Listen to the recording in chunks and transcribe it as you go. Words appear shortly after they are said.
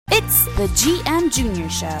It's the GM Junior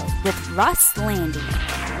Show with Russ Lande,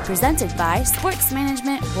 presented by Sports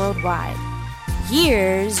Management Worldwide.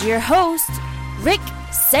 Here's your host, Rick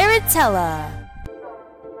Saratella.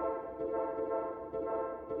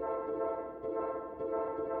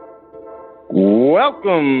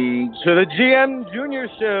 Welcome to the GM Junior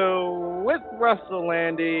Show with Russell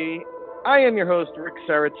Lande. I am your host, Rick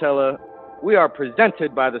Saratella. We are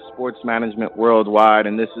presented by the Sports Management Worldwide,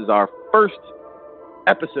 and this is our first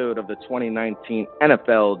episode of the 2019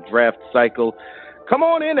 NFL Draft Cycle. Come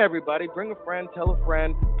on in, everybody. Bring a friend, tell a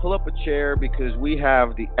friend, pull up a chair, because we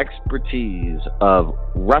have the expertise of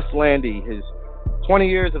Russ Lande, his 20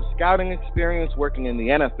 years of scouting experience working in the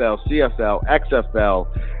NFL, CFL, XFL,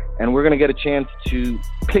 and we're going to get a chance to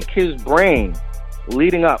pick his brain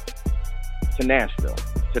leading up to Nashville.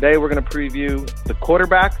 Today, we're going to preview the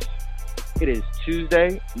quarterbacks. It is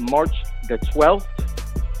Tuesday, March the 12th.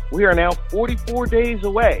 We are now 44 days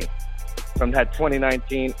away from that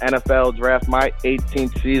 2019 NFL Draft, my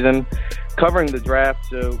 18th season covering the draft.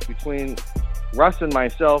 So between Russ and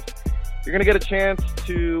myself, you're going to get a chance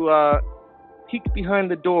to peek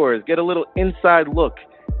behind the doors, get a little inside look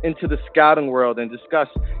into the scouting world, and discuss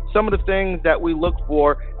some of the things that we look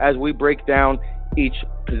for as we break down each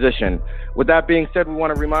position. With that being said, we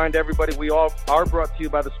want to remind everybody we all are brought to you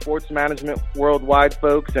by the Sports Management Worldwide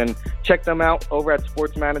folks, and check them out over at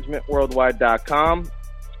sportsmanagementworldwide.com.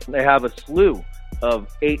 They have a slew of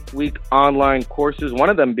 8-week online courses, one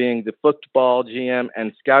of them being the football GM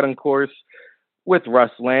and scouting course with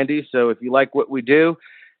Russ Lande. So if you like what we do,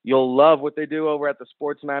 you'll love what they do over at the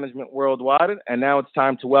Sports Management Worldwide. And now it's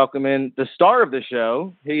time to welcome in the star of the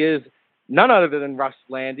show. He is none other than Russ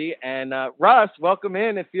Lande. And Russ, welcome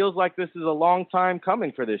in. It feels like this is a long time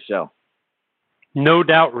coming for this show. No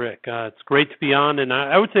doubt, Rick. It's great to be on. And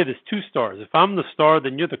I would say there's two stars. If I'm the star,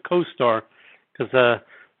 then you're the co-star, because I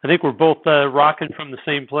think we're both rocking from the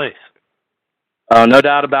same place. No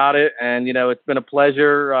doubt about it. And, you know, it's been a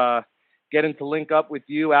pleasure getting to link up with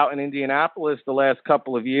you out in Indianapolis the last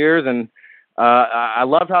couple of years. And I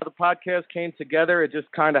loved how the podcast came together. It just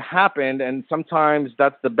kind of happened. And sometimes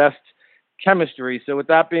that's the best chemistry. So with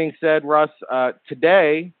that being said, Russ,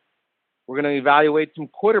 today we're going to evaluate some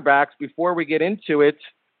quarterbacks. Before we get into it,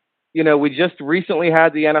 you know, we just recently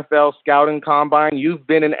had the NFL Scouting Combine. You've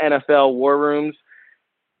been in NFL war rooms.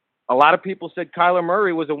 A lot of people said Kyler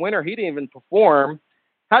Murray was a winner. He didn't even perform.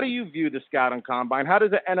 How do you view the Scouting Combine? How does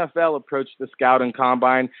the NFL approach the Scouting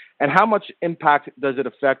Combine? And how much impact does it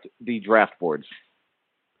affect the draft boards?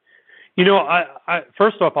 You know, I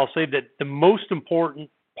first off, I'll say that the most important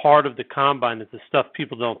part of the Combine is the stuff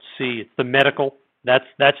people don't see. It's the medical.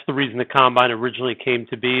 That's the reason the Combine originally came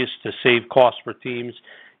to be, is to save costs for teams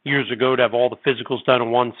years ago, to have all the physicals done in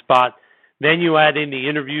one spot. Then you add in the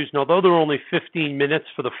interviews, and although they're only 15 minutes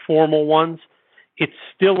for the formal ones, it's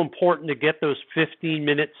still important to get those 15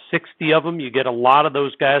 minutes, 60 of them. You get a lot of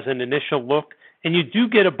those guys an initial look, and you do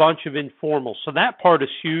get a bunch of informals. So that part is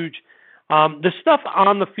huge. The stuff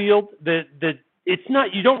on the field, it's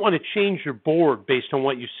not, you don't want to change your board based on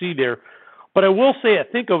what you see there. But I will say, I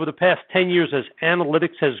think over the past 10 years, as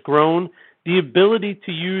analytics has grown, the ability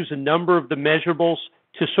to use a number of the measurables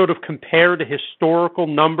to sort of compare to historical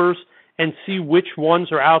numbers and see which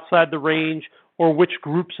ones are outside the range, or which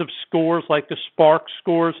groups of scores, like the Spark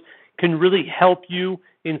scores, can really help you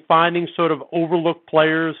in finding sort of overlooked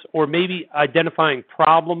players, or maybe identifying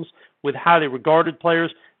problems with how they regarded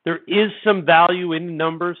players. There is some value in the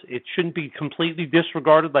numbers. It shouldn't be completely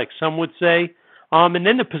disregarded, like some would say. And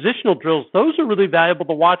then the positional drills, those are really valuable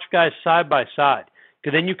to watch guys side by side,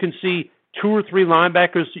 because then you can see 2 or 3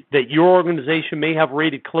 linebackers that your organization may have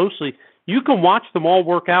rated closely. You can watch them all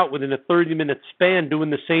work out within a 30-minute span doing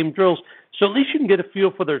the same drills. So at least you can get a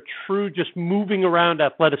feel for their true just moving around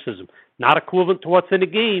athleticism. Not equivalent to what's in a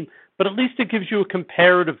game, but at least it gives you a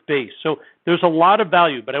comparative base. So there's a lot of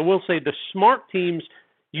value. But I will say the smart teams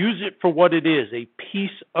use it for what it is, a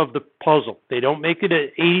piece of the puzzle. They don't make it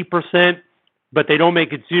at 80%, but they don't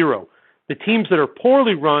make it 0. The teams that are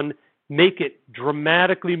poorly run make it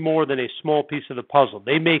dramatically more than a small piece of the puzzle.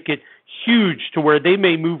 They make it huge to where they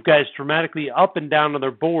may move guys dramatically up and down on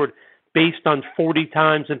their board based on 40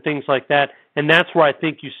 times and things like that. And that's where I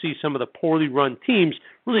think you see some of the poorly run teams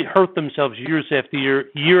really hurt themselves year after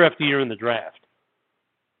year in the draft.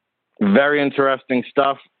 Very interesting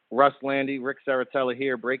stuff. Russ Lande, Rick Saratella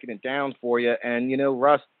here, breaking it down for you. And, you know,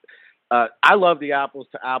 Russ, I love the apples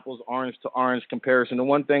to apples, orange to orange comparison. The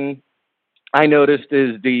one thing I noticed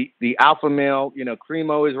is the alpha male, you know,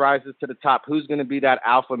 cream always rises to the top. Who's going to be that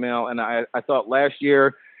alpha male? And I thought last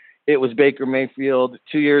year it was Baker Mayfield.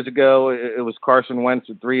 2 years ago, it was Carson Wentz.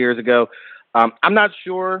 3 years ago, I'm not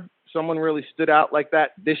sure someone really stood out like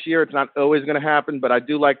that this year. It's not always going to happen, but I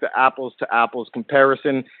do like the apples-to-apples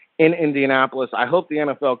comparison in Indianapolis. I hope the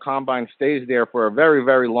NFL Combine stays there for a very,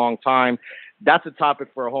 very long time. That's a topic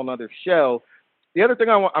for a whole nother show. The other thing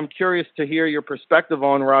I'm curious to hear your perspective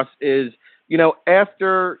on, Russ, is,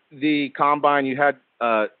 after the Combine, you had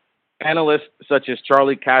analysts such as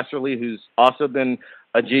Charlie Casserly, who's also been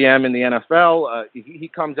a GM in the NFL.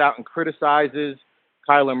 He comes out and criticizes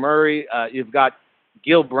Kyler Murray. You've got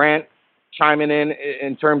Gil Brandt chiming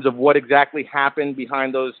in terms of what exactly happened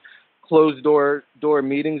behind those closed door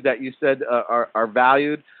meetings that you said are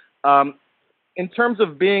valued. In terms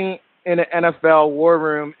of being in an NFL war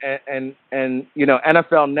room and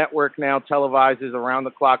NFL Network now televises around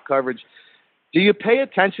the clock coverage, do you pay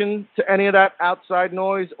attention to any of that outside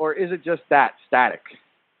noise, or is it just that static?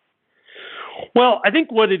 Well, I think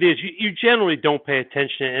what it is, you generally don't pay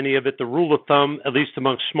attention to any of it. The rule of thumb, at least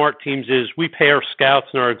among smart teams, is we pay our scouts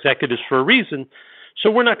and our executives for a reason, so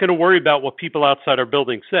we're not going to worry about what people outside our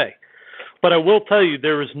building say. But I will tell you,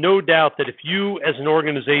 there is no doubt that if you, as an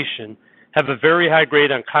organization, have a very high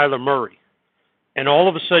grade on Kyler Murray, and all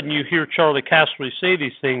of a sudden you hear Charlie Casserly say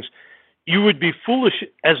these things, you would be foolish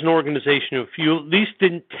as an organization if you at least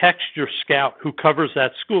didn't text your scout who covers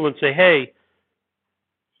that school and say, hey,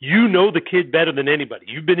 you know the kid better than anybody.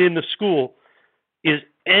 You've been in the school. Is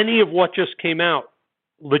any of what just came out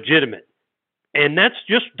legitimate? And that's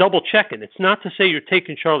just double checking. It's not to say you're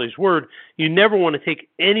taking Charlie's word. You never want to take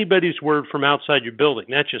anybody's word from outside your building.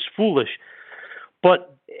 That's just foolish.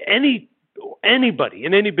 But anybody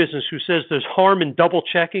in any business who says there's harm in double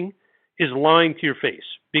checking is lying to your face.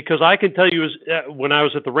 Because I can tell you, when I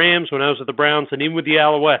was at the Rams, when I was at the Browns, and even with the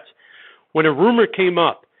Alouettes, when a rumor came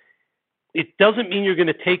up, it doesn't mean you're going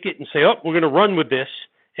to take it and say, oh, we're going to run with this,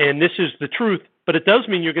 and this is the truth. But it does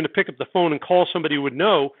mean you're going to pick up the phone and call somebody who would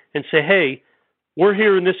know and say, hey, we're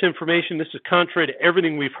hearing this information. This is contrary to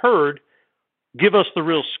everything we've heard. Give us the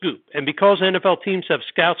real scoop. And because NFL teams have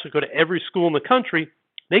scouts who go to every school in the country,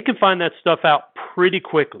 they can find that stuff out pretty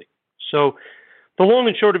quickly. So the long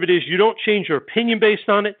and short of it is you don't change your opinion based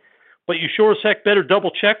on it, but you sure as heck better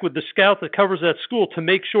double check with the scout that covers that school to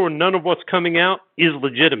make sure none of what's coming out is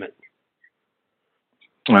legitimate.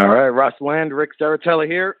 All right, Russ Lande, Rick Saratella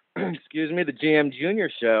here. Excuse me, the GM Junior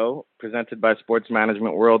Show, presented by Sports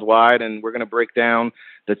Management Worldwide, and we're going to break down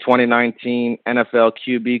the 2019 NFL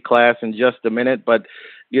QB class in just a minute. But,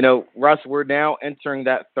 Russ, we're now entering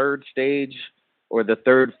that third stage or the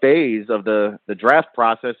third phase of the draft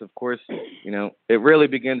process. Of course, it really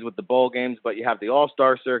begins with the bowl games, but you have the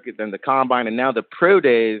All-Star circuit, then the Combine, and now the Pro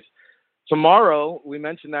Days. Tomorrow, we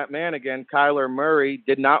mentioned that man again, Kyler Murray,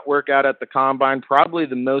 did not work out at the Combine, probably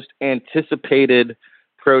the most anticipated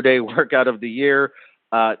Pro Day workout of the year.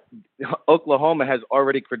 Oklahoma has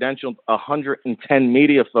already credentialed 110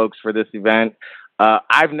 media folks for this event.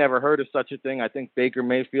 I've never heard of such a thing. I think Baker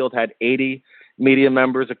Mayfield had 80 media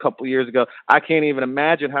members a couple years ago. I can't even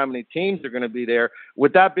imagine how many teams are going to be there.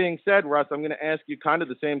 With that being said, Russ, I'm going to ask you kind of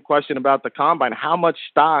the same question about the Combine. How much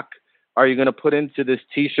stock are you going to put into this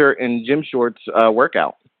T-shirt and gym shorts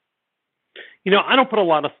workout? I don't put a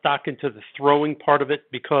lot of stock into the throwing part of it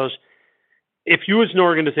because if you as an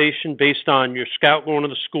organization, based on your scout going to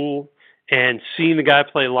the school and seeing the guy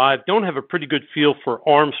play live, don't have a pretty good feel for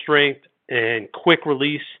arm strength and quick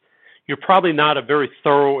release, you're probably not a very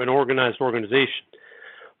thorough and organized organization.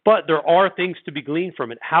 But there are things to be gleaned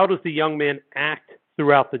from it. How does the young man act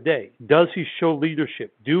throughout the day? Does he show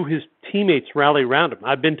leadership? Do his teammates rally around him?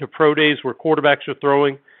 I've been to pro days where quarterbacks are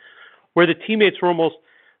throwing, where the teammates were almost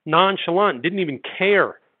nonchalant, didn't even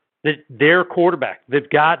care that their quarterback,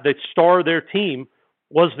 that star of their team,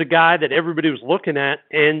 was the guy that everybody was looking at,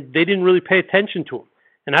 and they didn't really pay attention to him.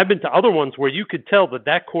 And I've been to other ones where you could tell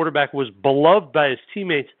that quarterback was beloved by his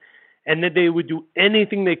teammates and that they would do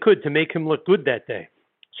anything they could to make him look good that day.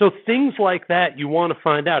 So things like that you want to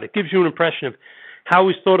find out. It gives you an impression of how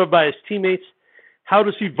he's thought of by his teammates. How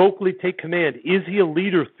does he vocally take command? Is he a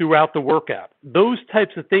leader throughout the workout? Those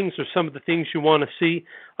types of things are some of the things you want to see.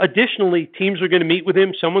 Additionally, teams are going to meet with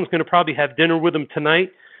him. Someone's going to probably have dinner with him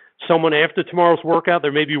tonight. Someone after tomorrow's workout,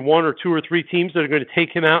 there may be one or two or three teams that are going to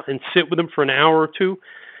take him out and sit with him for an hour or two.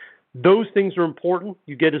 Those things are important.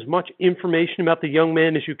 You get as much information about the young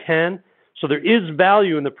man as you can. So there is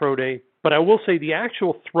value in the pro day. But I will say the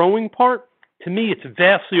actual throwing part, to me, it's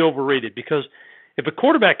vastly overrated because if a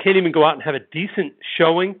quarterback can't even go out and have a decent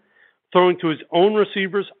showing, throwing to his own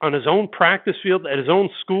receivers on his own practice field at his own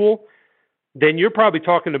school, then you're probably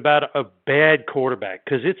talking about a bad quarterback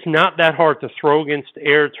because it's not that hard to throw against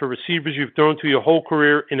air to receivers you've thrown to your whole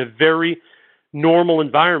career in a very normal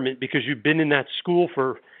environment because you've been in that school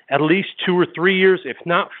for at least 2 or 3 years, if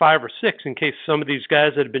not 5 or 6, in case some of these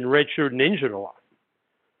guys that have been redshirted and injured a lot.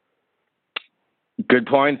 Good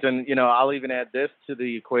points. And, I'll even add this to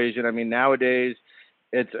the equation. I mean, nowadays,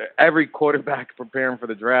 it's every quarterback preparing for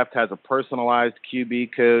the draft has a personalized QB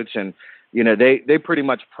coach, and, they pretty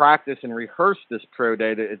much practice and rehearse this pro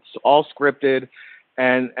day. It's all scripted,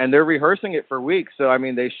 and they're rehearsing it for weeks. So, I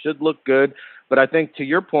mean, they should look good. But I think to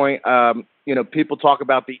your point, people talk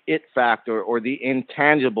about the it factor or the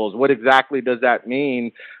intangibles. What exactly does that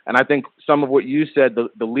mean? And I think some of what you said,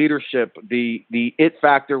 the leadership, the it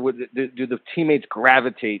factor, do the teammates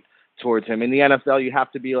gravitate towards him? In the NFL, you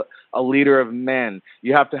have to be a leader of men.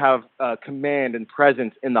 You have to have command and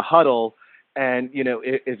presence in the huddle. And,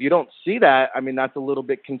 if you don't see that, I mean, that's a little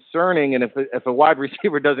bit concerning. And if a wide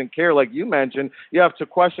receiver doesn't care, like you mentioned, you have to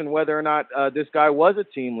question whether or not this guy was a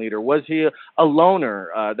team leader. Was he a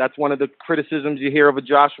loner? That's one of the criticisms you hear of a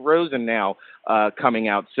Josh Rosen now coming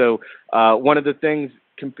out. So one of the things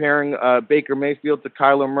comparing Baker Mayfield to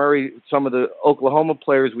Kyler Murray, some of the Oklahoma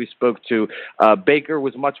players we spoke to, Baker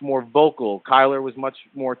was much more vocal. Kyler was much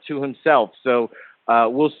more to himself. So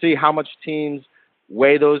we'll see how much teams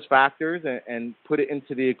weigh those factors and put it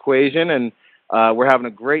into the equation. And we're having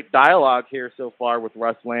a great dialogue here so far with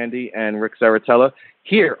Russ Lande and Rick Saratella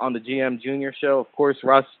here on the GM Junior Show. Of course,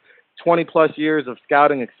 Russ, 20-plus years of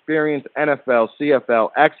scouting experience, NFL,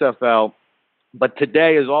 CFL, XFL. But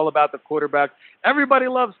today is all about the quarterback. Everybody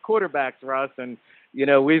loves quarterbacks, Russ. And,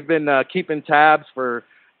 we've been keeping tabs for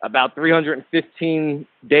about 315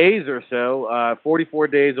 days or so, 44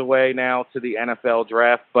 days away now to the NFL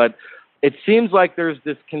draft. But it seems like there's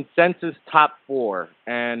this consensus top 4,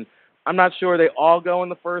 and I'm not sure they all go in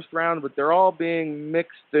the first round, but they're all being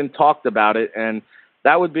mixed and talked about it, and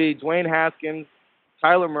that would be Dwayne Haskins,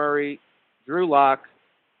 Kyler Murray, Drew Lock,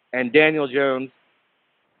 and Daniel Jones.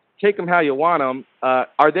 Take them how you want them.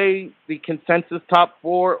 Are they the consensus top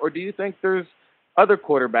 4, or do you think there's other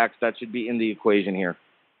quarterbacks that should be in the equation here?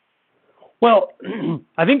 Well,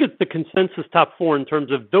 I think it's the consensus top 4 in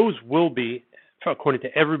terms of those will be, according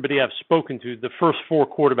to everybody I've spoken to, the first 4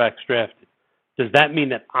 quarterbacks drafted. Does that mean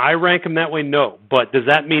that I rank them that way? No. But does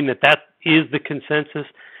that mean that is the consensus?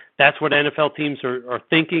 That's what NFL teams are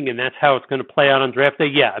thinking, and that's how it's going to play out on draft day?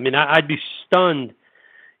 Yeah. I mean, I'd be stunned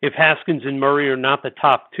if Haskins and Murray are not the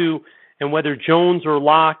top 2. And whether Jones or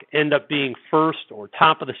Locke end up being first or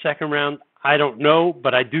top of the second round, I don't know.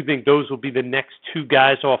 But I do think those will be the next 2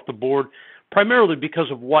 guys off the board, primarily because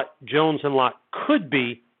of what Jones and Locke could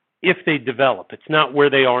be if they develop. It's not where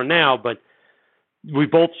they are now, but we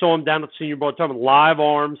both saw them down at Senior Bowl talking about live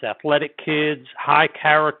arms, athletic kids, high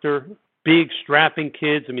character, big strapping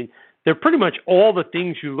kids. I mean, they're pretty much all the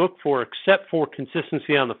things you look for except for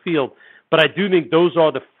consistency on the field. But I do think those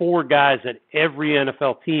are the 4 guys that every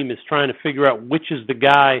NFL team is trying to figure out which is the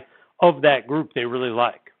guy of that group they really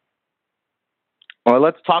like. Well,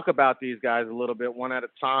 let's talk about these guys a little bit one at a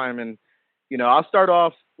time. And, I'll start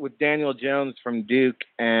off with Daniel Jones from Duke.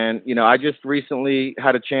 And, I just recently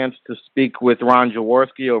had a chance to speak with Ron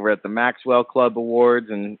Jaworski over at the Maxwell Club Awards,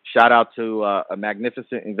 and shout out to a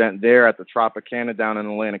magnificent event there at the Tropicana down in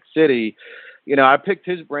Atlantic City. I picked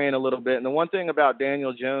his brain a little bit. And the one thing about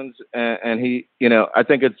Daniel Jones, and he, I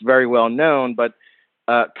think it's very well known, but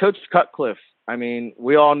Coach Cutcliffe, I mean,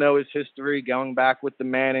 we all know his history going back with the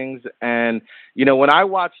Mannings. And, when I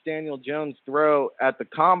watched Daniel Jones throw at the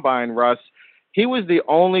Combine, Russ, he was the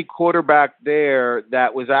only quarterback there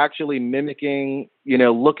that was actually mimicking,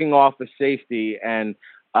 looking off the safety and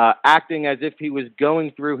acting as if he was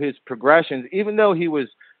going through his progressions, even though he was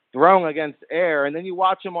throwing against air. And then you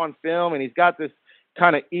watch him on film, and he's got this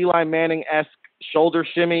kind of Eli Manning-esque shoulder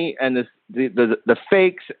shimmy and the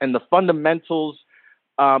fakes and the fundamentals.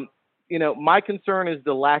 My concern is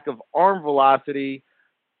the lack of arm velocity.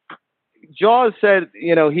 Jaws said,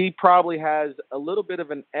 he probably has a little bit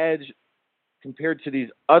of an edge compared to these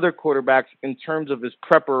other quarterbacks in terms of his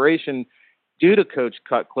preparation due to Coach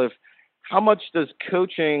Cutcliffe. How much does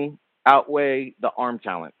coaching outweigh the arm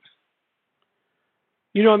talent?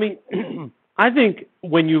 I think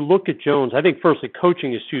when you look at Jones, I think firstly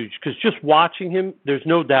coaching is huge, because just watching him, there's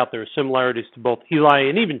no doubt there are similarities to both Eli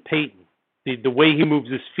and even Peyton. The way he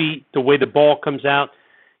moves his feet, the way the ball comes out,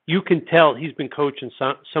 you can tell he's been coaching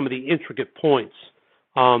some of the intricate points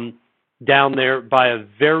down there by a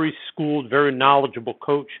very schooled, very knowledgeable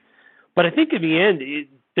coach. But I think in the end,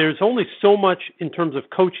 there's only so much in terms of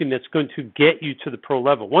coaching that's going to get you to the pro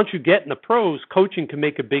level. Once you get in the pros, coaching can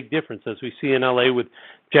make a big difference, as we see in LA with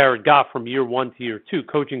Jared Goff from year 1 to year 2.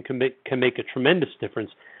 Coaching can make a tremendous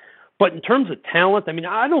difference. But in terms of talent, I mean,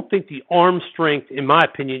 I don't think the arm strength, in my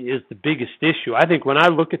opinion, is the biggest issue. I think when I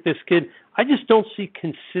look at this kid, I just don't see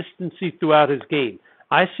consistency throughout his game.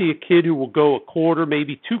 I see a kid who will go a quarter,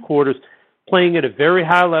 maybe 2 quarters, playing at a very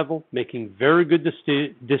high level, making very good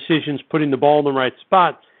decisions, putting the ball in the right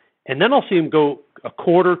spot, and then I'll see him go a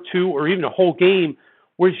quarter, 2, or even a whole game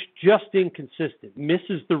where he's just inconsistent,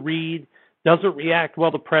 misses the read, doesn't react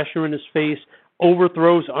well to pressure in his face,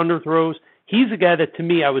 overthrows, underthrows. He's a guy that, to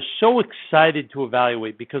me, I was so excited to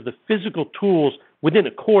evaluate because the physical tools, within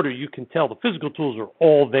a quarter, you can tell the physical tools are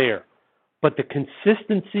all there. But the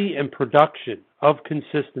consistency and production of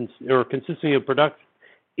consistency of production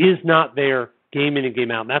is not there game in and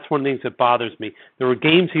game out. And that's one of the things that bothers me. There were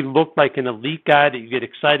games he looked like an elite guy that you get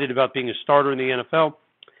excited about being a starter in the NFL.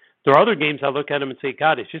 There are other games I look at him and say,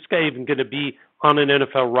 God, is this guy even going to be on an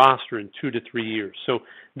NFL roster in 2 to 3 years? So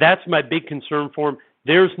that's my big concern for him.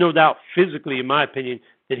 There's no doubt physically, in my opinion,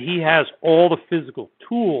 that he has all the physical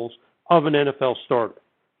tools of an NFL starter.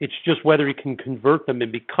 It's just whether he can convert them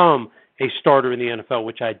and become a starter in the NFL,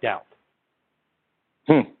 which I doubt.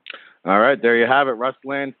 All right, there you have it. Russ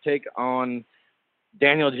Lande's take on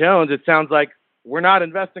Daniel Jones. It sounds like we're not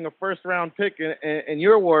investing a first-round pick in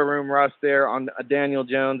your war room, Russ, there on Daniel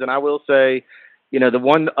Jones. And I will say, the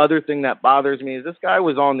one other thing that bothers me is this guy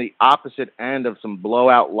was on the opposite end of some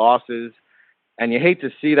blowout losses. And you hate to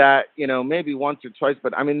see that, maybe once or twice.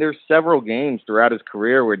 But, I mean, there's several games throughout his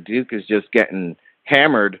career where Duke is just getting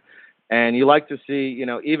hammered. And you like to see,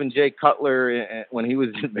 even Jay Cutler, when he was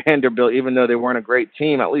in Vanderbilt, even though they weren't a great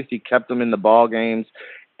team, at least he kept them in the ball games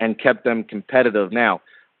and kept them competitive. Now,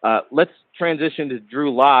 let's transition to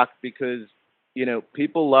Drew Lock because,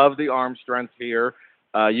 people love the arm strength here.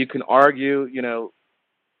 You can argue,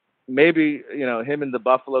 maybe, him and the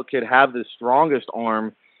Buffalo kid have the strongest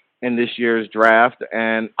arm in this year's draft.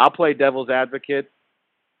 And I'll play devil's advocate.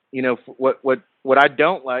 What I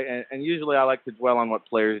don't like, and usually I like to dwell on what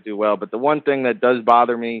players do well, but the one thing that does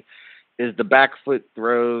bother me is the back foot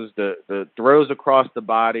throws, the throws across the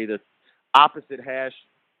body, the opposite hash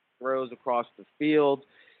throws across the field.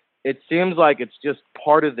 It seems like it's just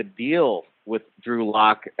part of the deal with Drew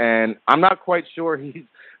Lock, and I'm not quite sure he's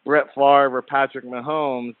Brett Favre or Patrick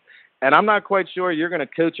Mahomes, and I'm not quite sure you're going to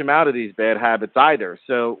coach him out of these bad habits either.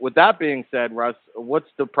 So with that being said, Russ, what's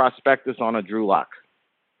the prospectus on a Drew Lock?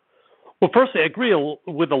 Well, first, I agree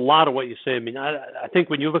with a lot of what you say. I mean, I think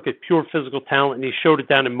when you look at pure physical talent, and he showed it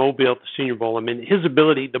down in Mobile at the Senior Bowl, I mean, his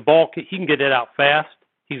ability, the ball, he can get it out fast.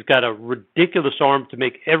 He's got a ridiculous arm to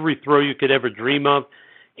make every throw you could ever dream of.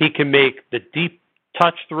 He can make the deep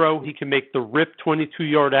touch throw. He can make the rip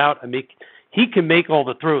 22-yard out. I mean, he can make all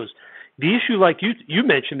the throws. The issue, like you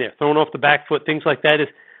mentioned there, throwing off the back foot, things like that, is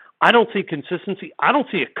I don't see consistency. I don't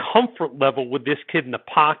see a comfort level with this kid in the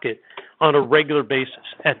pocket on a regular basis.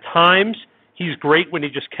 At times, he's great when he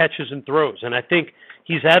just catches and throws, and I think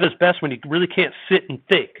he's at his best when he really can't sit and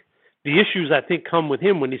think. The issues, I think, come with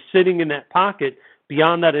him when he's sitting in that pocket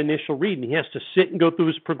beyond that initial read, and he has to sit and go through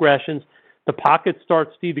his progressions. The pocket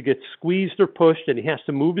starts to either get squeezed or pushed, and he has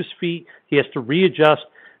to move his feet. He has to readjust.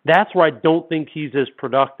 That's where I don't think he's as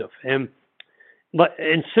productive. And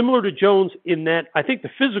similar to Jones in that I think the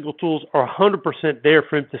physical tools are 100% there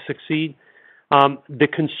for him to succeed. The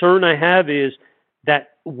concern I have is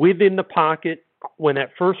that within the pocket, when that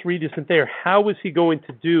first read isn't there, how is he going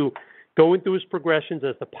to do going through his progressions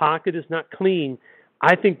as the pocket is not clean?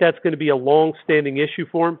 I think that's going to be a long-standing issue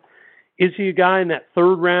for him. Is he a guy in that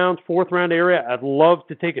 3rd round, 4th round area I'd love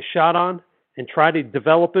to take a shot on and try to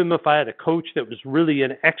develop him if I had a coach that was really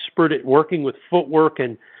an expert at working with footwork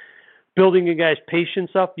and building a guy's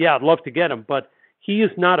patience up? Yeah, I'd love to get him, but he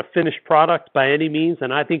is not a finished product by any means,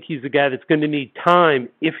 and I think he's a guy that's going to need time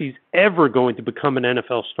if he's ever going to become an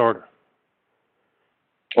NFL starter.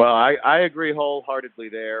 Well, I agree wholeheartedly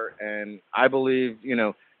there, and I believe,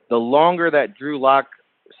 the longer that Drew Lock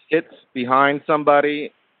sits behind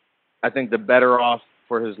somebody, I think the better off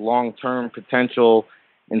for his long-term potential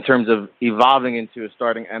in terms of evolving into a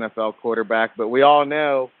starting NFL quarterback. But we all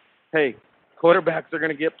know, hey, quarterbacks are going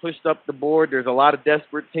to get pushed up the board. There's a lot of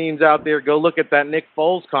desperate teams out there. Go look at that Nick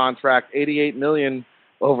Foles contract, $88 million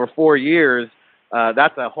over 4 years.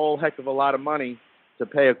 That's a whole heck of a lot of money to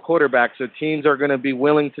pay a quarterback. So teams are going to be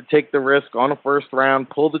willing to take the risk on a first round,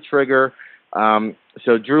 pull the trigger.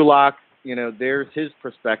 So Drew Lock, there's his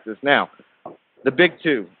perspective. Now, the big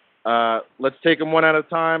two. Let's take them one at a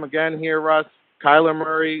time. Again here, Russ. Kyler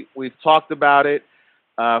Murray, we've talked about it.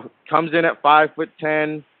 Comes in at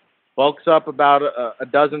 5'10", bulks up about a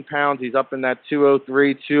dozen pounds. He's up in that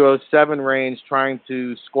 203, 207 range, trying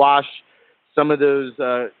to squash some of those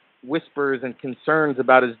whispers and concerns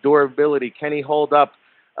about his durability. Can he hold up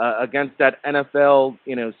against that NFL,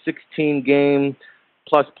 16 game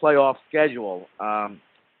plus playoff schedule.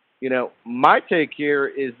 My take here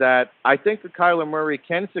is that I think that Kyler Murray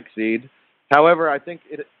can succeed. However, I think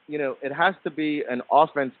it has to be an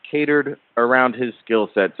offense catered around his skill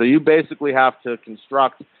set. So you basically have to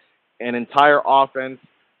construct an entire offense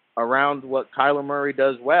around what Kyler Murray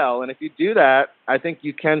does well. And if you do that, I think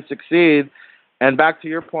you can succeed. And back to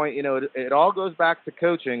your point, it all goes back to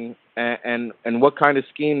coaching and what kind of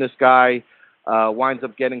scheme this guy winds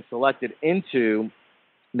up getting selected into.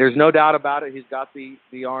 There's no doubt about it. He's got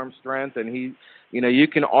the arm strength, and you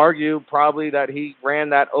can argue probably that he ran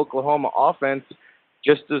that Oklahoma offense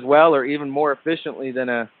just as well or even more efficiently than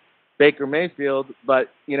a Baker Mayfield. But,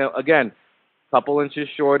 again, a couple inches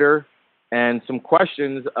shorter and some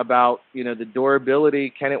questions about, the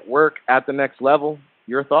durability. Can it work at the next level?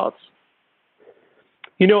 Your thoughts?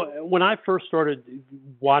 When I first started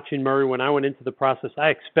watching Murray, when I went into the process, I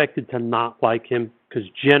expected to not like him because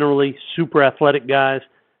generally super athletic guys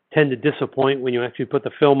tend to disappoint when you actually put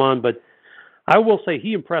the film on. But I will say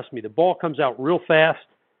he impressed me. The ball comes out real fast.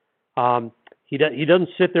 He doesn't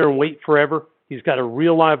sit there and wait forever. He's got a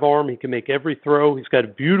real live arm. He can make every throw. He's got a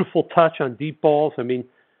beautiful touch on deep balls. I mean,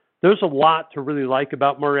 there's a lot to really like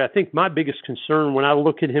about Murray. I think my biggest concern when I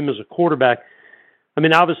look at him as a quarterback,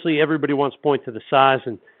 obviously everybody wants to point to the size,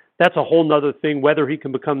 and that's a whole nother thing. Whether he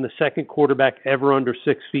can become the second quarterback ever under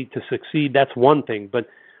 6 feet to succeed, that's one thing. But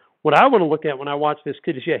what I want to look at when I watch this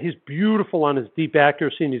kid is, he's beautiful on his deep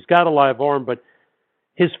accuracy, and he's got a live arm, but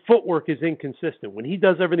his footwork is inconsistent. When he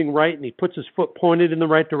does everything right and he puts his foot pointed in the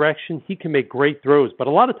right direction, he can make great throws. But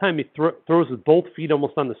a lot of time he throws with both feet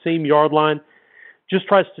almost on the same yard line, just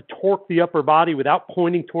tries to torque the upper body without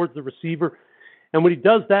pointing towards the receiver. And when he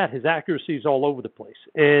does that, his accuracy is all over the place.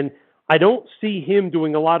 And I don't see him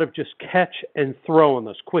doing a lot of just catch and throw on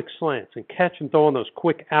those quick slants and catch and throw on those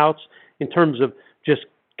quick outs in terms of just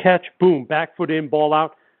catch, boom, back foot in, ball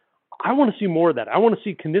out. I want to see more of that. I want to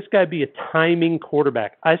see, can this guy be a timing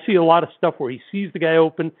quarterback? I see a lot of stuff where he sees the guy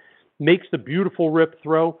open, makes the beautiful rip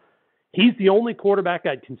throw. He's the only quarterback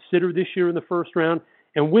I'd consider this year in the first round.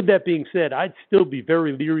 And with that being said, I'd still be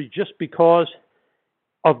very leery just because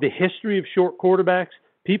of the history of short quarterbacks.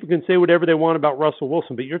 People can say whatever they want about Russell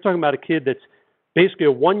Wilson, but you're talking about a kid that's basically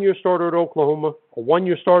a one-year starter at Oklahoma, a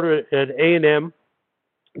one-year starter at A&M.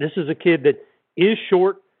 This is a kid that is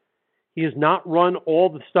short. He has not run all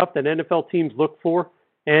the stuff that NFL teams look for.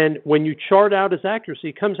 And when you chart out his accuracy,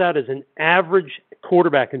 he comes out as an average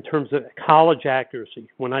quarterback in terms of college accuracy.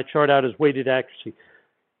 When I chart out his weighted accuracy,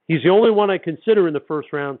 he's the only one I consider in the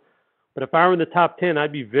first round. But if I were in the top 10,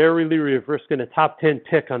 I'd be very leery of risking a top 10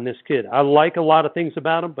 pick on this kid. I like a lot of things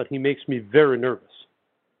about him, but he makes me very nervous.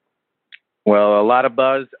 Well, a lot of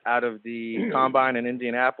buzz out of the Combine in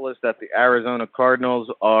Indianapolis that the Arizona Cardinals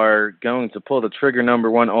are going to pull the trigger number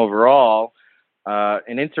 1 overall.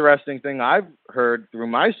 An interesting thing I've heard through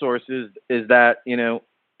my sources is that,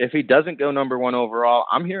 if he doesn't go number 1 overall,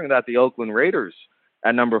 I'm hearing that the Oakland Raiders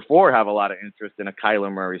at number 4 have a lot of interest in a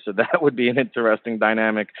Kyler Murray. So that would be an interesting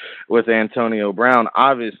dynamic with Antonio Brown,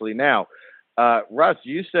 obviously. Now, Russ,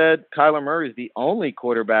 you said Kyler Murray is the only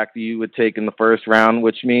quarterback that you would take in the first round,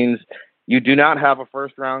 which means you do not have a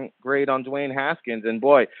first-round grade on Dwayne Haskins. And,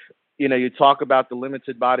 boy, you talk about the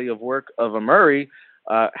limited body of work of a Murray.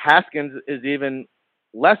 Haskins is even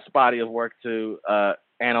less body of work to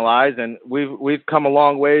analyze. And we've come a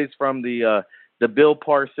long ways from the Bill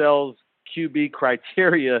Parcells QB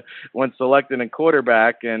criteria when selecting a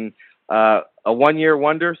quarterback. And a one-year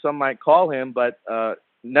wonder, some might call him. But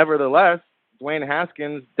nevertheless, Dwayne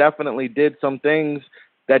Haskins definitely did some things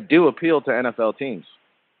that do appeal to NFL teams.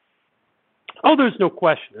 Oh, there's no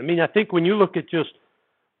question. I think when you look at just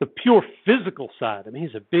the pure physical side,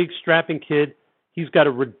 he's a big, strapping kid. He's got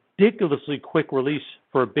a ridiculously quick release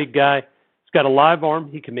for a big guy. He's got a live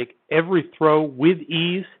arm. He can make every throw with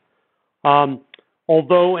ease.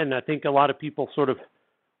 Although, and I think a lot of people sort of,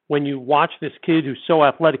 when you watch this kid who's so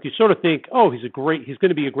athletic, you sort of think, oh, he's going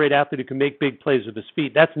to be a great athlete who can make big plays with his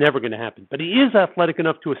feet. That's never going to happen. But he is athletic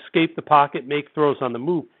enough to escape the pocket, make throws on the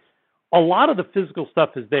move. A lot of the physical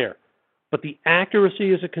stuff is there. But the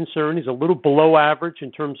accuracy is a concern. He's a little below average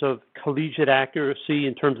in terms of collegiate accuracy,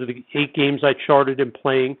 in terms of the 8 games I charted him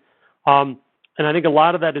playing. And I think a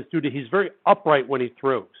lot of that is due to he's very upright when he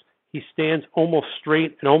throws. He stands almost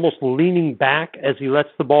straight and almost leaning back as he lets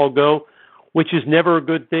the ball go, which is never a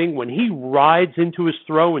good thing. When he rides into his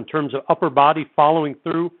throw in terms of upper body following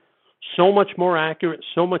through, so much more accurate,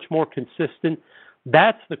 so much more consistent.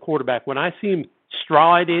 That's the quarterback. When I see him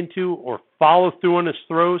stride into or follow through on his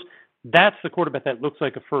throws, that's the quarterback that looks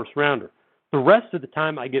like a first rounder. The rest of the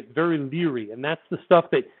time, I get very leery, and that's the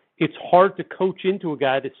stuff that it's hard to coach into a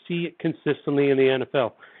guy to see it consistently in the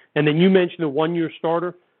NFL. And then you mentioned a one-year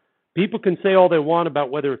starter. People can say all they want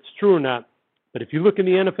about whether it's true or not, but if you look in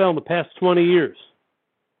the NFL in the past 20 years,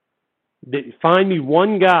 find me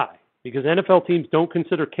one guy, because NFL teams don't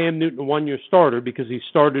consider Cam Newton a one-year starter because he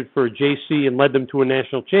started for a JC and led them to a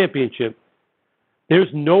national championship. There's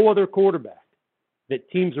no other quarterback that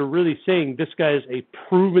teams are really saying this guy is a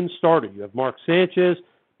proven starter. You have Mark Sanchez,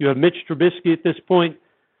 you have Mitch Trubisky at this point.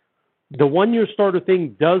 The one-year starter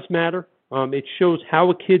thing does matter. It shows how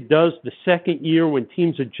a kid does the second year when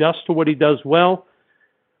teams adjust to what he does well.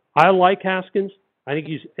 I like Haskins. I think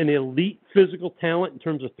he's an elite physical talent in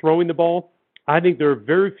terms of throwing the ball. I think there are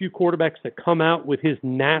very few quarterbacks that come out with his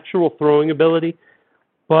natural throwing ability,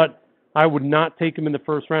 but I would not take him in the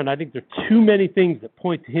first round. I think there are too many things that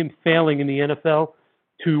point to him failing in the NFL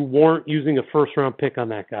to warrant using a first-round pick on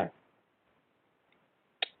that guy.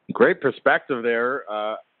 Great perspective there.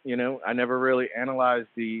 I never really analyzed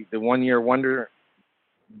the one-year wonder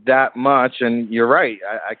that much, and you're right.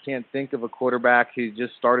 I can't think of a quarterback who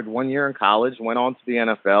just started 1 year in college, went on to the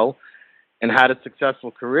NFL, and had a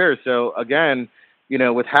successful career. So, again,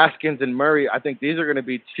 with Haskins and Murray, I think these are going to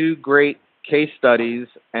be two great case studies.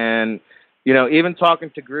 And, even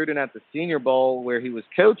talking to Gruden at the Senior Bowl where he was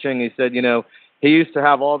coaching, he said, he used to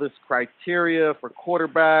have all this criteria for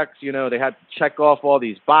quarterbacks. They had to check off all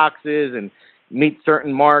these boxes and meet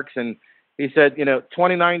certain marks. And he said,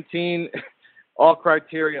 2019, all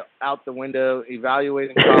criteria out the window,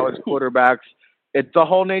 evaluating college quarterbacks. It's a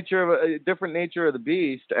whole different nature of the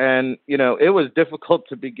beast. And, it was difficult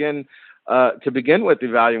to begin with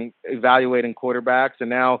evaluating quarterbacks. And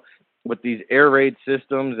now with these air raid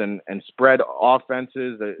systems and spread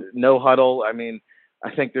offenses, no huddle, I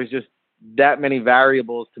think there's just that many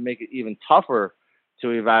variables to make it even tougher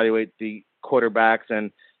to evaluate the quarterbacks.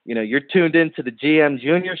 And, you're tuned into the GM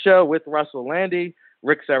Junior Show with Russell Lande,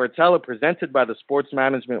 Rick Saratella, presented by the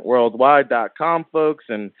SportsManagementWorldwide.com, folks.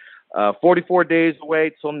 And 44 days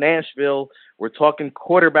away till Nashville. We're talking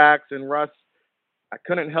quarterbacks. And, Russ, I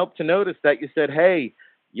couldn't help to notice that you said, hey,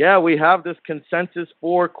 yeah, we have this consensus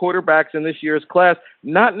for quarterbacks in this year's class.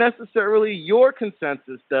 Not necessarily your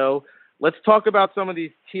consensus, though. Let's talk about some of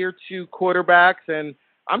these Tier 2 quarterbacks, and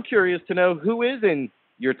I'm curious to know who is in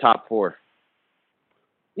your top four.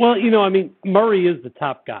 Well, Murray is the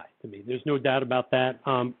top guy to me. There's no doubt about that.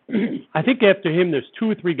 I think after him, there's two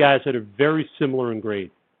or three guys that are very similar in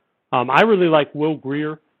grade. I really like Will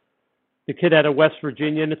Grier, the kid out of West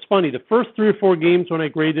Virginia. And it's funny, the first 3 or 4 games when I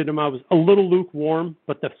graded him, I was a little lukewarm.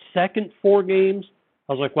 But the second 4 games,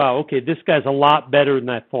 I was like, wow, okay, this guy's a lot better than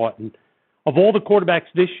I thought. And of all the quarterbacks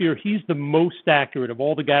this year, he's the most accurate of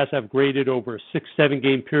all the guys I've graded over a 6-7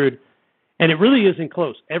 game period. And it really isn't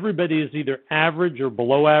close. Everybody is either average or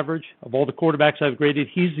below average. Of all the quarterbacks I've graded,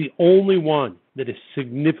 he's the only one that is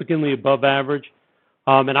significantly above average.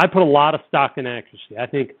 And I put a lot of stock in accuracy. I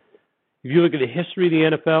think if you look at the history of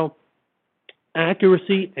the NFL,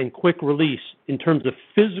 accuracy and quick release in terms of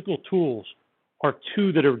physical tools are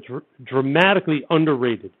two that are dramatically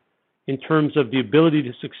underrated in terms of the ability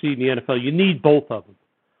to succeed in the NFL. You need both of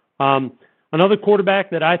them. Another quarterback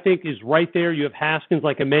that I think is right there, you have Haskins,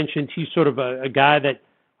 like I mentioned. He's sort of a guy that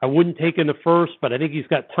I wouldn't take in the first, but I think he's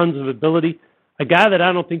got tons of ability. A guy that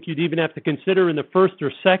I don't think you'd even have to consider in the first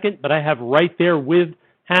or second, but I have right there with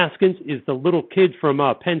Haskins is the little kid from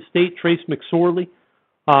Penn State, Trace McSorley.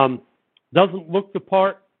 Doesn't look the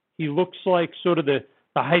part. He looks like sort of the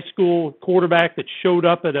high school quarterback that showed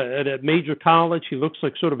up at a major college. He looks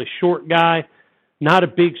like sort of a short guy, not a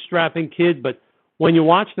big strapping kid, but when you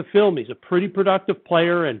watch the film, he's a pretty productive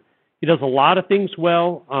player, and he does a lot of things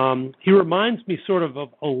well. He reminds me sort of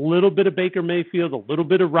a little bit of Baker Mayfield, a little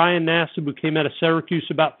bit of Ryan Nassib, who came out of Syracuse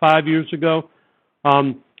about 5 years ago.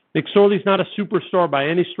 McSorley's not a superstar by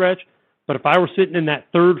any stretch, but if I were sitting in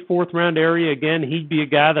that 3rd, 4th round area again, he'd be a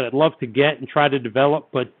guy that I'd love to get and try to develop.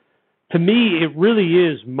 But to me, it really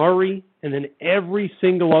is Murray, and then every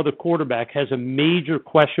single other quarterback has a major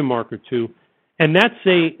question mark or two. And that's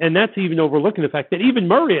even overlooking the fact that even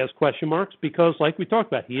Murray has question marks because, like we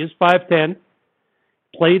talked about, he is 5'10",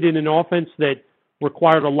 played in an offense that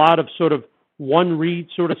required a lot of sort of one-read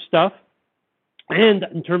sort of stuff. And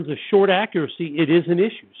in terms of short accuracy, it is an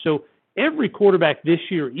issue. So every quarterback this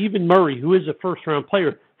year, even Murray, who is a first-round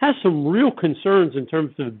player, has some real concerns in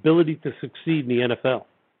terms of ability to succeed in the NFL.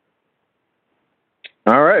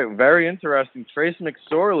 All right, very interesting. Trace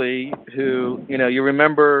McSorley, who, you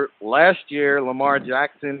remember last year, Lamar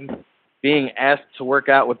Jackson being asked to work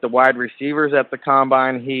out with the wide receivers at the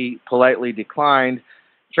Combine, he politely declined.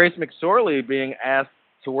 Trace McSorley being asked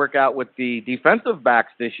to work out with the defensive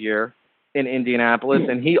backs this year in Indianapolis,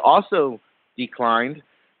 and he also declined.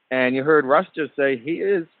 And you heard Russ just say he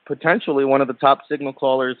is potentially one of the top signal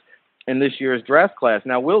callers in this year's draft class.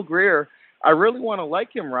 Now, Will Grier, I really want to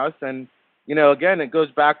like him, Russ. And, again, it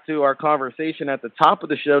goes back to our conversation at the top of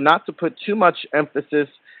the show, not to put too much emphasis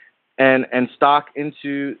and stock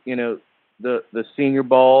into, the Senior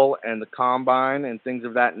Bowl and the Combine and things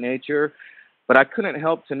of that nature. But I couldn't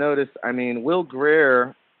help to notice, Will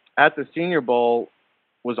Grier at the Senior Bowl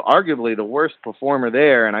was arguably the worst performer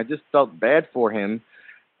there, and I just felt bad for him.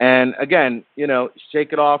 And again,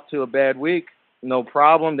 shake it off to a bad week, no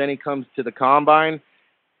problem. Then he comes to the Combine,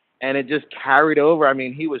 and it just carried over.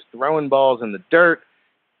 He was throwing balls in the dirt,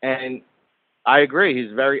 and I agree,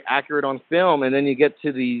 he's very accurate on film. And then you get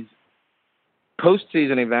to these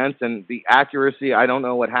postseason events, and the accuracy, I don't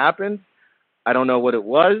know what happened. I don't know what it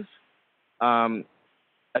was.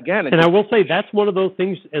 Again, and I will say that's one of those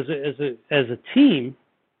things as a team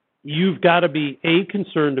you've got to be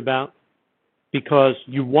concerned about, because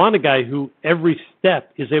you want a guy who every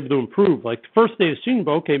step is able to improve. Like the first day of Senior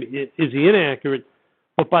Bowl, okay, is he inaccurate?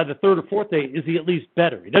 But by the third or fourth day, is he at least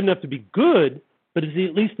better? He doesn't have to be good, but is he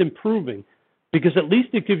at least improving? Because at least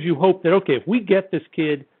it gives you hope that, okay, if we get this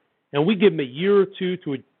kid and we give him a year or two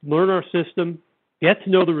to learn our system, get to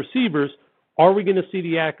know the receivers, are we going to see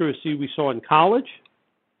the accuracy we saw in college?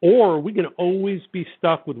 Or are we going to always be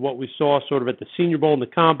stuck with what we saw sort of at the Senior Bowl and the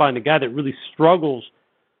Combine, the guy that really struggles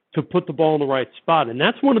to put the ball in the right spot? And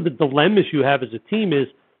that's one of the dilemmas you have as a team is,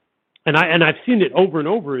 and I've seen it over and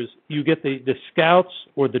over, is you get the scouts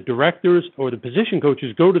or the directors or the position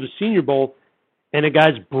coaches go to the Senior Bowl and a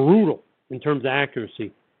guy's brutal in terms of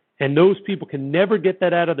accuracy. And those people can never get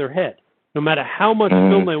that out of their head, no matter how much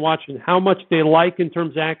film they watch and how much they like in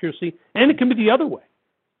terms of accuracy. And it can be the other way.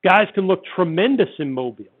 Guys can look tremendous in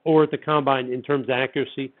Mobile or at the Combine in terms of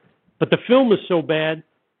accuracy, but the film is so bad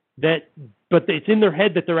but it's in their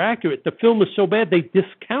head that they're accurate. The film is so bad they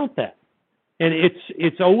discount that. And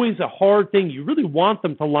it's always a hard thing. You really want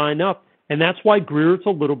them to line up, and that's why Grier's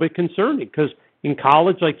a little bit concerning, because in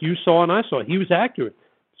college, like you saw and I saw, he was accurate.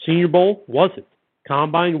 Senior Bowl wasn't.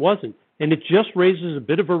 Combine wasn't. And it just raises a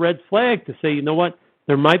bit of a red flag to say, you know what,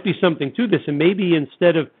 there might be something to this, and maybe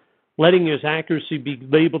instead of letting his accuracy be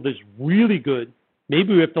labeled as really good,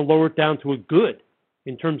 maybe we have to lower it down to a good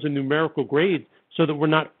in terms of numerical grades so that we're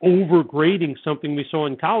not overgrading something we saw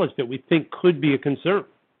in college that we think could be a concern.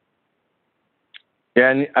 Yeah,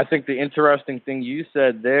 and I think the interesting thing you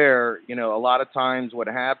said there, a lot of times what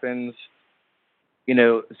happens,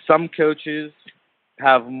 some coaches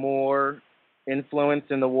have more influence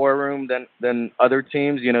in the war room than other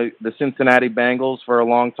teams. The Cincinnati Bengals for a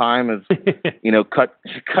long time have,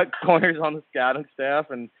 cut corners on the scouting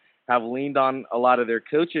staff and have leaned on a lot of their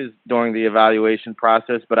coaches during the evaluation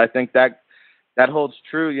process. But I think that holds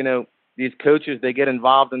true. These coaches, they get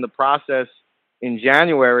involved in the process in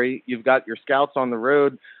January. You've got your scouts on the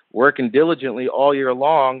road working diligently all year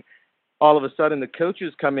long. All of a sudden, the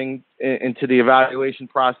coaches coming into the evaluation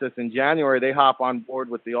process in January, they hop on board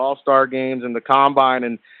with the All-Star games and the Combine,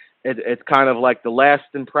 and it's kind of like the last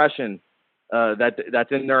impression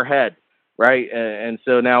that's in their head, right? And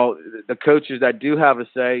so now the coaches that do have a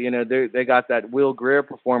say, they got that Will Grier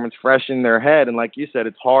performance fresh in their head, and like you said,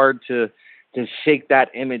 it's hard to shake that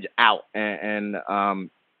image out. And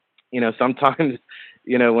sometimes,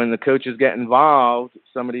 when the coaches get involved,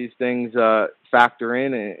 some of these things factor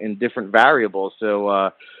in different variables.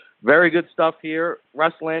 So very good stuff here.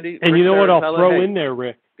 Russ Lande. And you know what I'll throw in there,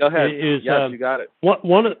 Rick? Go ahead. Yes, you got it.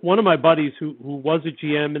 One of my buddies who was a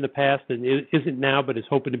GM in the past and isn't now but is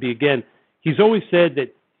hoping to be again, he's always said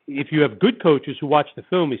that if you have good coaches who watch the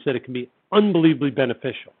film, he said it can be unbelievably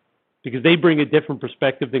beneficial because they bring a different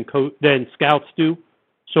perspective than scouts do.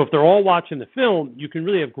 So if they're all watching the film, you can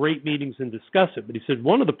really have great meetings and discuss it. But he said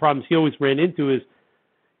one of the problems he always ran into is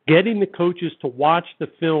getting the coaches to watch the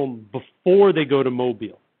film before they go to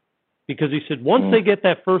Mobile. Because he said once they get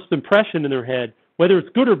that first impression in their head, whether it's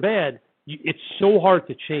good or bad, it's so hard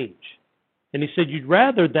to change. And he said you'd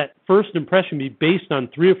rather that first impression be based on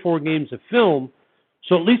 3 or 4 games of film,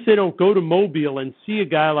 so at least they don't go to Mobile and see a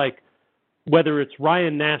guy like, whether it's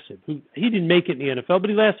Ryan Nassib, who he didn't make it in the NFL, but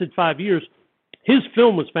he lasted 5 years. His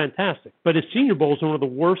film was fantastic, but his Senior Bowl is one of the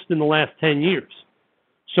worst in the last 10 years.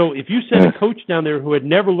 So if you send a coach down there who had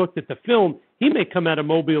never looked at the film, he may come out of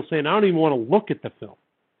Mobile saying, I don't even want to look at the film.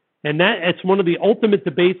 And it's one of the ultimate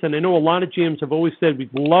debates, and I know a lot of GMs have always said we'd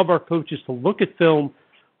love our coaches to look at film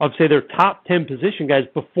of, say, their top 10 position guys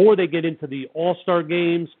before they get into the All-Star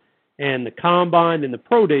games and the Combine and the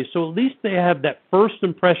Pro Days, so at least they have that first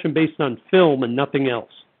impression based on film and nothing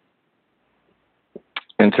else.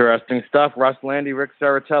 Interesting stuff. Russ Lande, Rick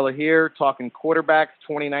Saratella here, talking quarterbacks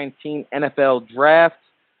 2019 NFL Draft.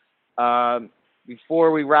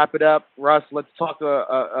 Before we wrap it up, Russ, let's talk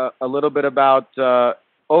a little bit about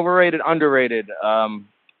overrated, underrated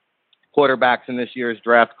quarterbacks in this year's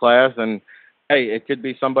draft class. And, hey, it could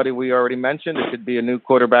be somebody we already mentioned. It could be a new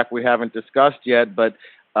quarterback we haven't discussed yet. But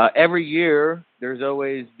every year there's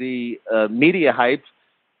always the media hype,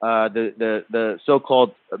 the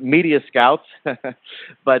so-called media scouts.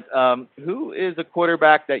 But who is a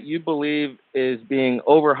quarterback that you believe is being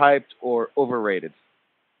overhyped or overrated?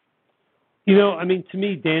 To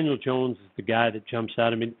me, Daniel Jones is the guy that jumps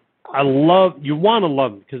out. You want to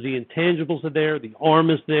love him because the intangibles are there, the arm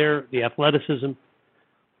is there, the athleticism.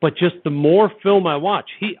 But just the more film I watch,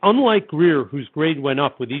 unlike Greer, whose grade went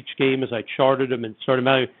up with each game as I charted him and started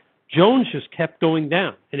evaluating, Jones just kept going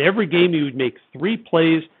down. And every game he would make 3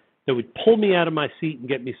 plays that would pull me out of my seat and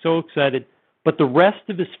get me so excited. But the rest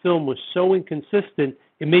of his film was so inconsistent,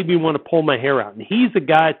 it made me want to pull my hair out. And he's a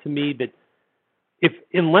guy to me that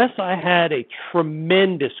unless I had a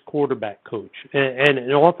tremendous quarterback coach and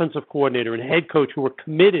an offensive coordinator and a head coach who were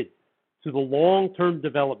committed to the long-term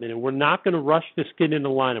development, and we're not going to rush this kid in the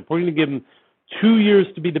lineup. We're going to give him 2 years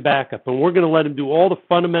to be the backup, and we're going to let him do all the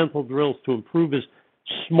fundamental drills to improve his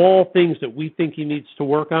small things that we think he needs to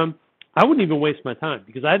work on. I wouldn't even waste my time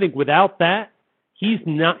because I think without that, he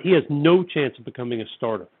has no chance of becoming a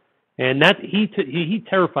starter. And that he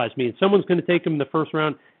terrifies me. And someone's going to take him in the first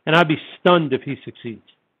round, and I'd be stunned if he succeeds.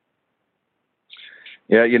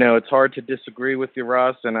 Yeah, it's hard to disagree with you,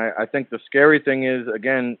 Russ. And I think the scary thing is,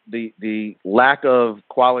 again, the lack of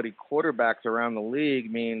quality quarterbacks around the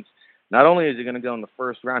league means not only is he going to go in the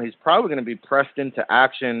first round, he's probably going to be pressed into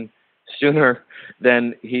action sooner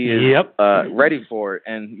than he is ready for it.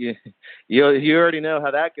 And you already know how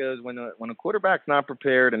that goes when a quarterback's not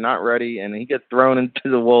prepared and not ready, and he gets thrown into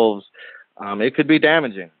the wolves. It could be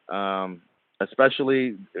damaging.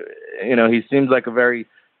 Especially, he seems like a very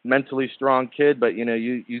mentally strong kid, but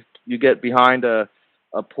you get behind a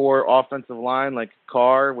poor offensive line like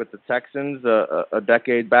Carr with the Texans a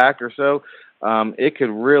decade back or so. It could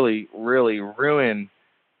really, really ruin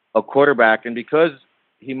a quarterback, and because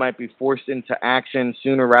he might be forced into action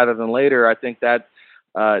sooner rather than later, I think that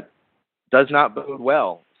does not bode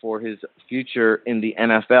well for his future in the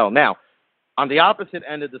NFL. Now, on the opposite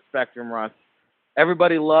end of the spectrum, Russ,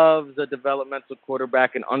 everybody loves a developmental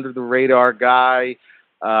quarterback, an under-the-radar guy.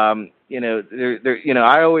 I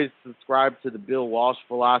always subscribe to the Bill Walsh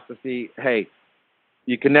philosophy. Hey,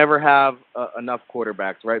 you can never have enough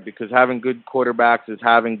quarterbacks, right? Because having good quarterbacks is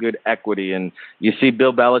having good equity. And you see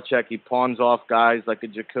Bill Belichick, he pawns off guys like a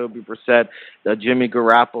Jacoby Brissett, a Jimmy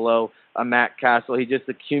Garoppolo, a Matt Castle. He just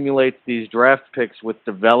accumulates these draft picks with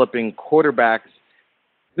developing quarterbacks.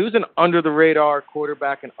 Who's an under-the-radar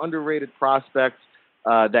quarterback, an underrated prospect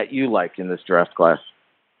that you like in this draft class?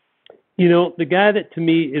 The guy that to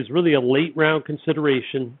me is really a late-round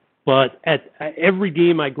consideration, but at every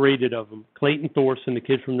game I graded of him, Clayton Thorson, the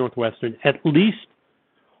kid from Northwestern, at least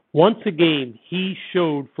once a game he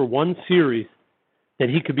showed for one series that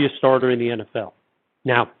he could be a starter in the NFL.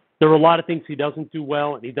 Now, there are a lot of things he doesn't do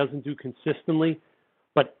well and he doesn't do consistently,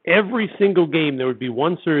 but every single game there would be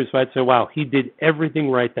one series where I'd say, wow, he did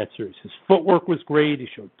everything right that series. His footwork was great. He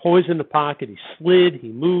showed poise in the pocket. He slid. He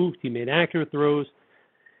moved. He made accurate throws.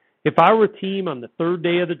 If I were a team on the third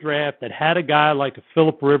day of the draft that had a guy like a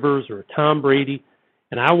Phillip Rivers or a Tom Brady,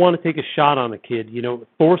 and I want to take a shot on a kid,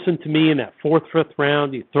 Thorson to me in that 4th, 5th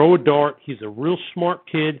round, you throw a dart. He's a real smart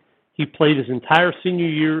kid. He played his entire senior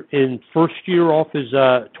year in first year off his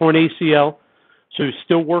torn ACL, so he's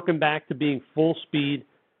still working back to being full speed.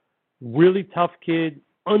 Really tough kid,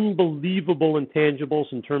 unbelievable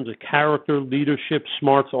intangibles in terms of character, leadership,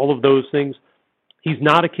 smarts, all of those things. He's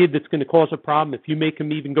not a kid that's going to cause a problem. If you make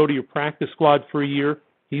him even go to your practice squad for a year,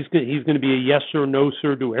 he's going to be a yes sir, no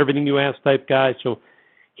sir, do everything you ask type guy. So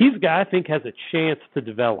he's a guy I think has a chance to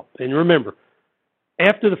develop. And remember,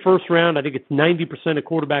 after the first round, I think it's 90% of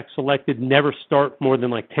quarterbacks selected never start more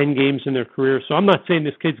than like 10 games in their career. So I'm not saying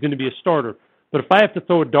this kid's going to be a starter. But if I have to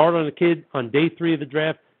throw a dart on a kid on day 3 of the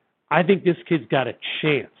draft, I think this kid's got a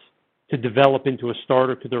chance to develop into a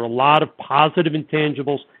starter because there are a lot of positive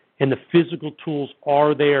intangibles and the physical tools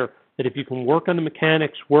are there that if you can work on the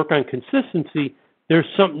mechanics, work on consistency, there's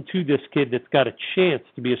something to this kid that's got a chance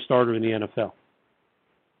to be a starter in the NFL.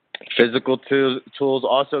 Physical tools,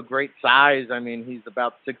 also great size. I mean, he's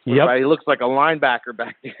about 6 foot. Yep. He looks like a linebacker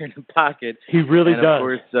back there in the pocket. He really does. Of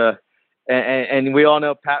course, and we all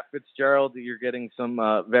know Pat Fitzgerald. You're getting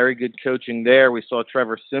some very good coaching there. We saw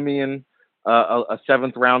Trevor Siemian, a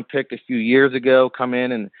 7th round pick a few years ago, come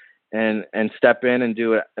in and and step in and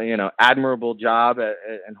do a admirable job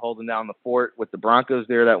and holding down the fort with the Broncos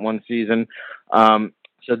there that one season.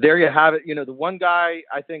 So there you have it. The one guy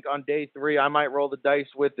I think on day 3 I might roll the dice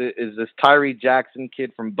with is this Tyree Jackson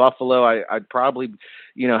kid from Buffalo. I'd probably,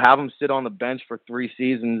 have him sit on the bench for 3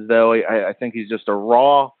 seasons, though. I think he's just a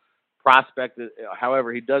raw prospect.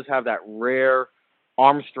 However, he does have that rare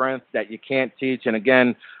arm strength that you can't teach. And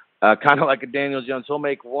again, kind of like a Daniel Jones, he'll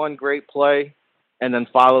make one great play and then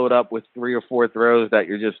follow it up with 3 or 4 throws that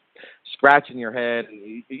you're just scratching your head. And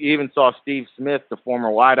you even saw Steve Smith, the former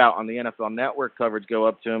wideout on the NFL Network coverage, go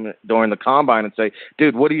up to him during the combine and say,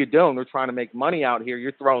 dude, what are you doing? We're trying to make money out here.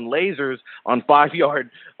 You're throwing lasers on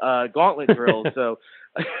 5-yard gauntlet drills. So,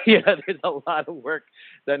 yeah, there's a lot of work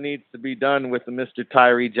that needs to be done with the Mr.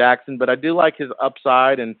 Tyree Jackson. But I do like his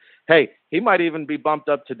upside. And, hey, he might even be bumped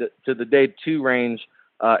up to the day 2 range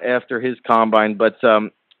after his combine. But,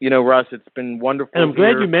 Russ, it's been wonderful. And I'm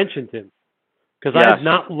glad you mentioned him because I have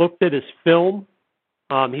not looked at his film.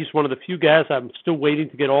 He's one of the few guys I'm still waiting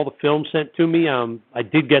to get all the film sent to me. I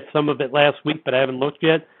did get some of it last week, but I haven't looked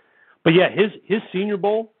yet. But, yeah, his Senior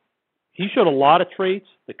Bowl, he showed a lot of traits,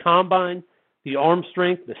 the combine, the arm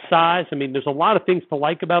strength, the size. I mean, there's a lot of things to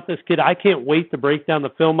like about this kid. I can't wait to break down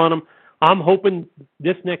the film on him. I'm hoping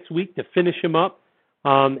this next week to finish him up.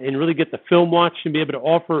 And really get the film watch and be able to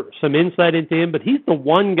offer some insight into him. But he's the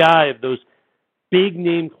one guy of those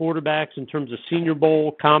big-name quarterbacks in terms of Senior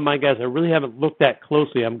Bowl, combine guys I really haven't looked at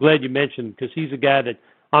closely. I'm glad you mentioned him because he's a guy that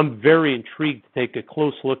I'm very intrigued to take a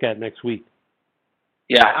close look at next week.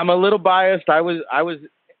 Yeah, I'm a little biased. I was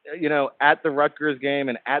at the Rutgers game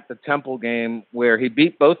and at the Temple game where he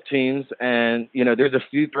beat both teams. And, there's a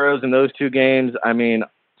few throws in those 2 games. I mean,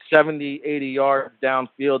 70, 80 yards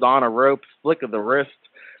downfield on a rope, flick of the wrist,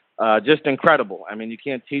 just incredible. I mean, you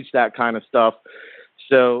can't teach that kind of stuff.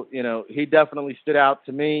 So, he definitely stood out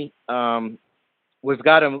to me. We've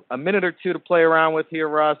got a minute or 2 to play around with here,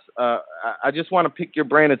 Russ. I just want to pick your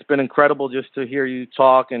brain. It's been incredible just to hear you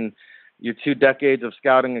talk and your 2 decades of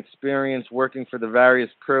scouting experience working for the various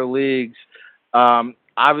pro leagues.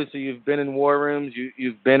 Obviously, you've been in war rooms.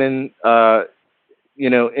 You've been in,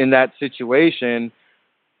 in that situation.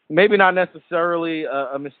 Maybe not necessarily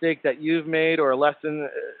a mistake that you've made or a lesson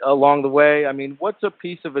along the way. I mean, what's a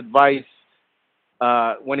piece of advice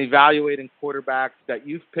when evaluating quarterbacks that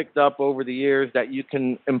you've picked up over the years that you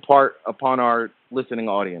can impart upon our listening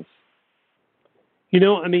audience?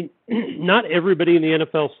 Not everybody in the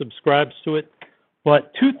NFL subscribes to it,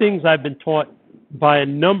 but 2 things I've been taught by a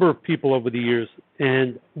number of people over the years.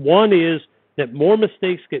 And one is that more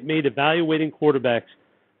mistakes get made evaluating quarterbacks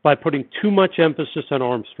by putting too much emphasis on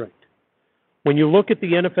arm strength. When you look at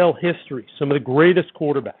the NFL history, some of the greatest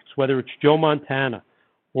quarterbacks, whether it's Joe Montana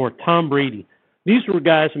or Tom Brady, these were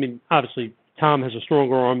guys, obviously Tom has a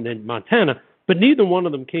stronger arm than Montana, but neither one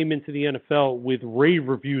of them came into the NFL with rave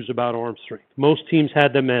reviews about arm strength. Most teams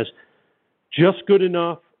had them as just good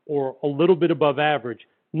enough or a little bit above average.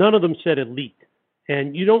 None of them said elite.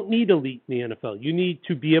 And you don't need elite in the NFL. You need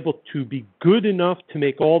to be able to be good enough to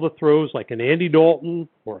make all the throws like an Andy Dalton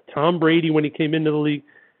or Tom Brady when he came into the league.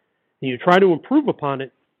 And you try to improve upon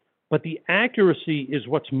it, but the accuracy is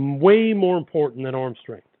what's way more important than arm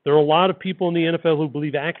strength. There are a lot of people in the NFL who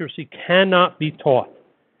believe accuracy cannot be taught.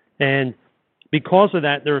 And because of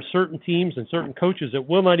that, there are certain teams and certain coaches that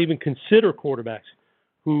will not even consider quarterbacks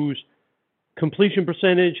whose completion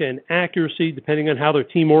percentage and accuracy, depending on how their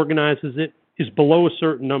team organizes it, is below a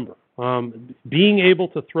certain number. Being able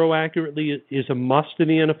to throw accurately is a must in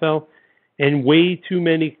the NFL, and way too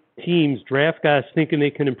many teams draft guys thinking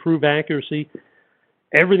they can improve accuracy.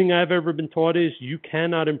 Everything I've ever been taught is you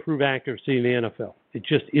cannot improve accuracy in the NFL. It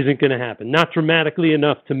just isn't going to happen. Not dramatically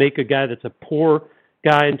enough to make a guy that's a poor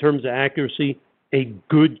guy in terms of accuracy a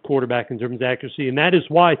good quarterback in terms of accuracy. And that is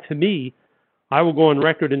why, to me, I will go on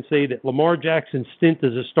record and say that Lamar Jackson's stint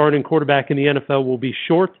as a starting quarterback in the NFL will be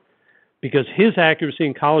short, because his accuracy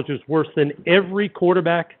in college is worse than every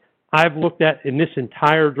quarterback I've looked at in this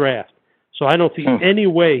entire draft. So I don't see any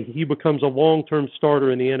way he becomes a long-term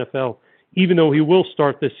starter in the NFL, even though he will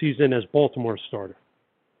start this season as Baltimore's starter.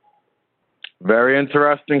 Very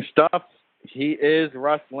interesting stuff. He is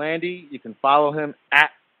Russ Lande. You can follow him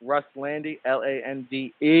at Russ Lande,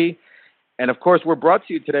 Lande. And, of course, we're brought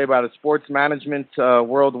to you today by the Sports Management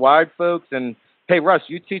Worldwide folks. And, hey, Russ,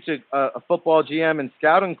 you teach a football GM and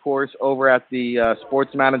scouting course over at the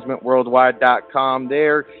sportsmanagementworldwide.com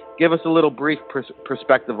there. Give us a little brief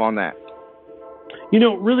perspective on that.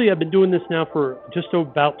 Really, I've been doing this now for just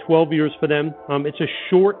about 12 years for them. It's a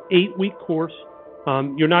short 8-week course.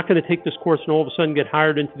 You're not going to take this course and all of a sudden get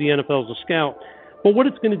hired into the NFL as a scout. But what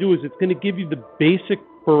it's going to do is it's going to give you the basic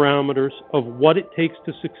parameters of what it takes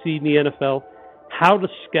to succeed in the NFL, how to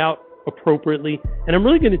scout appropriately, and I'm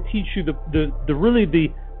really going to teach you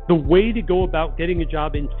the way to go about getting a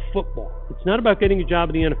job in football. It's not about getting a job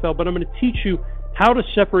in the NFL, but I'm going to teach you how to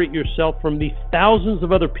separate yourself from the thousands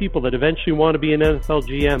of other people that eventually want to be an NFL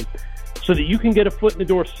GM so that you can get a foot in the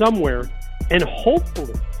door somewhere and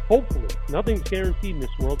hopefully, nothing's guaranteed in this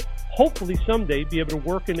world, hopefully someday be able to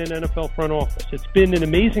work in an NFL front office. It's been an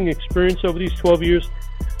amazing experience over these 12 years.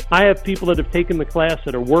 I have people that have taken the class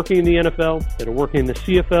that are working in the NFL, that are working in the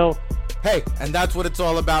CFL. Hey, and that's what it's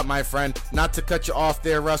all about, my friend. Not to cut you off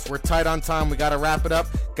there, Russ. We're tight on time. We got to wrap it up.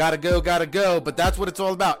 Gotta go. But that's what it's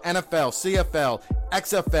all about. NFL, CFL,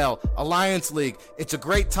 XFL, Alliance League. It's a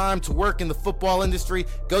great time to work in the football industry.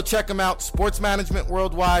 Go check him out. Sports Management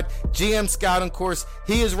Worldwide, GM Scouting Course.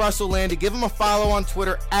 He is Russell Lande. Give him a follow on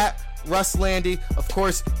Twitter at Russ Lande. Of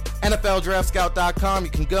course, NFLDraftScout.com.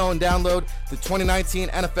 You can go and download the 2019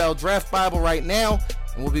 NFL Draft Bible right now.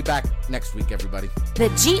 And we'll be back next week, everybody. The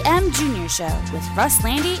GM Junior Show with Russ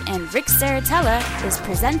Lande and Rick Saratella is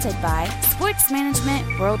presented by Sports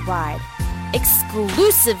Management Worldwide,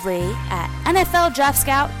 exclusively at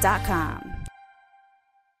NFLDraftScout.com.